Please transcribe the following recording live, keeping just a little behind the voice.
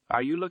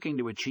Are you looking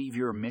to achieve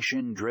your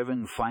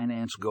mission-driven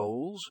finance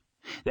goals?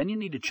 Then you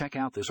need to check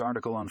out this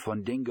article on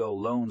Fundingo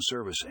Loan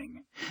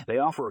Servicing. They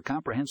offer a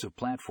comprehensive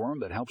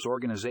platform that helps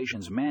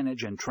organizations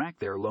manage and track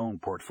their loan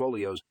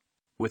portfolios.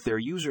 With their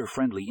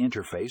user-friendly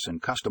interface and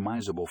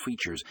customizable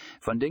features,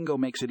 Fundingo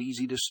makes it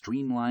easy to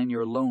streamline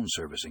your loan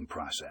servicing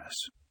process.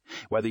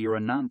 Whether you're a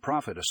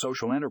nonprofit, a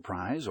social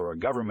enterprise, or a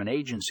government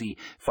agency,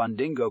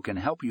 Fundingo can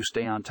help you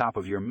stay on top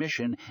of your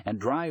mission and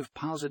drive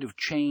positive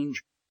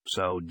change.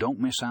 So don't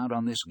miss out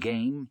on this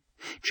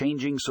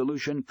game-changing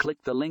solution. Click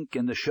the link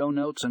in the show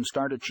notes and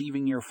start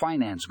achieving your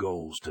finance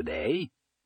goals today.